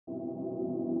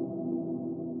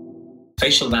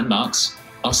Facial landmarks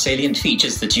are salient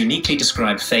features that uniquely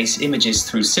describe face images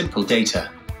through simple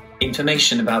data.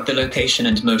 Information about the location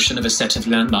and motion of a set of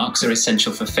landmarks are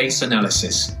essential for face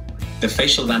analysis. The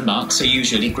facial landmarks are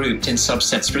usually grouped in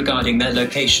subsets regarding their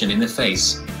location in the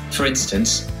face. For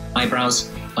instance,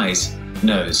 eyebrows, eyes,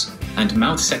 nose, and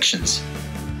mouth sections.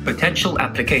 Potential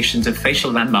applications of facial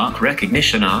landmark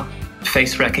recognition are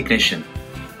face recognition,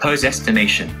 pose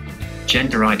estimation,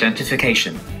 gender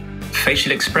identification,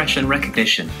 facial expression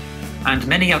recognition, and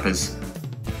many others.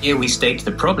 Here we state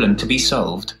the problem to be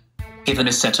solved. Given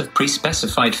a set of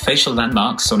pre-specified facial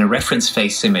landmarks on a reference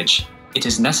face image, it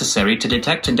is necessary to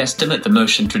detect and estimate the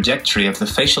motion trajectory of the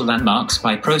facial landmarks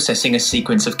by processing a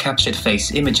sequence of captured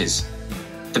face images.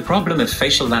 The problem of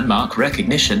facial landmark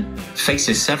recognition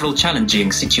faces several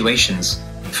challenging situations.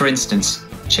 For instance,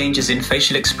 changes in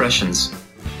facial expressions,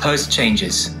 pose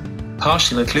changes,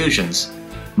 partial occlusions,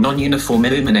 non-uniform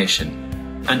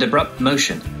illumination, and abrupt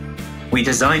motion. We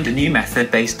designed a new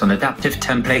method based on adaptive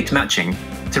template matching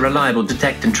to reliably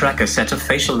detect and track a set of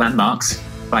facial landmarks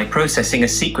by processing a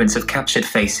sequence of captured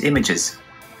face images.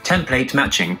 Template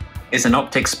matching is an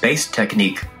optics-based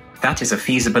technique that is a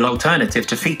feasible alternative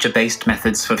to feature-based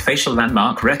methods for facial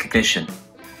landmark recognition.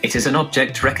 It is an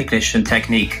object recognition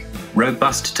technique,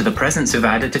 robust to the presence of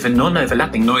additive and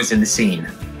non-overlapping noise in the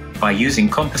scene. By using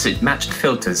composite matched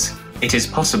filters, it is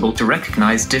possible to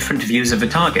recognize different views of a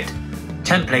target.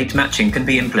 Template matching can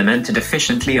be implemented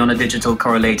efficiently on a digital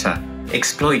correlator,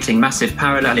 exploiting massive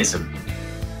parallelism.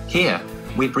 Here,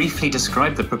 we briefly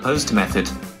describe the proposed method.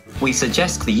 We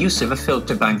suggest the use of a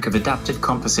filter bank of adaptive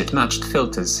composite matched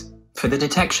filters for the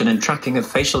detection and tracking of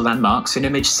facial landmarks in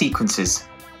image sequences.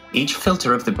 Each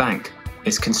filter of the bank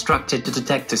is constructed to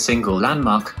detect a single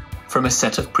landmark from a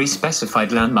set of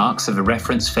pre-specified landmarks of a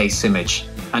reference face image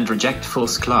and reject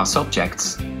false class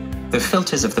objects. The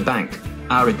filters of the bank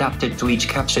are adapted to each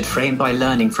captured frame by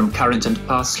learning from current and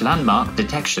past landmark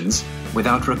detections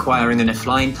without requiring an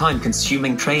offline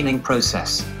time-consuming training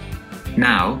process.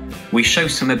 Now, we show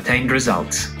some obtained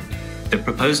results. The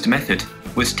proposed method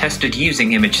was tested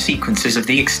using image sequences of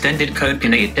the extended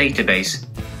coordinate database.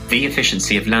 The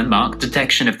efficiency of landmark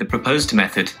detection of the proposed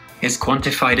method is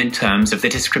quantified in terms of the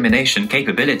discrimination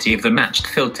capability of the matched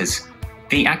filters.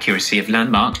 The accuracy of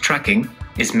landmark tracking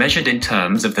is measured in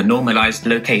terms of the normalized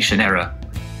location error.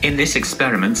 In this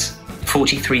experiment,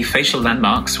 43 facial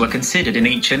landmarks were considered in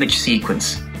each image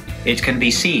sequence. It can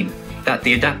be seen that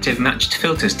the adaptive matched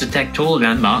filters detect all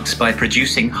landmarks by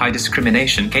producing high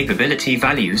discrimination capability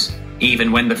values,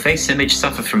 even when the face image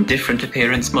suffer from different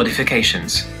appearance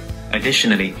modifications.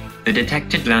 Additionally, the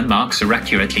detected landmarks are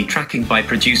accurately tracking by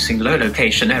producing low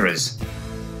location errors.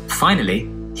 Finally,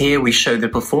 here we show the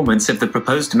performance of the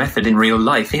proposed method in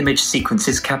real-life image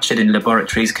sequences captured in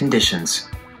laboratories conditions.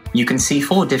 You can see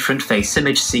 4 different face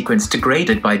image sequences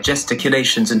degraded by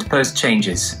gesticulations and pose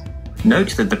changes.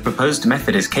 Note that the proposed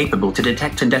method is capable to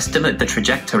detect and estimate the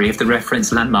trajectory of the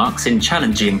reference landmarks in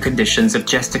challenging conditions of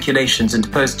gesticulations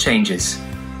and pose changes.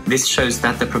 This shows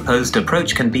that the proposed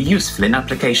approach can be useful in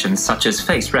applications such as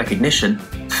face recognition,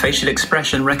 facial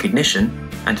expression recognition,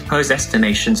 and pose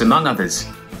estimations, among others.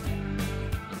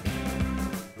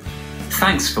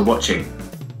 Thanks for watching.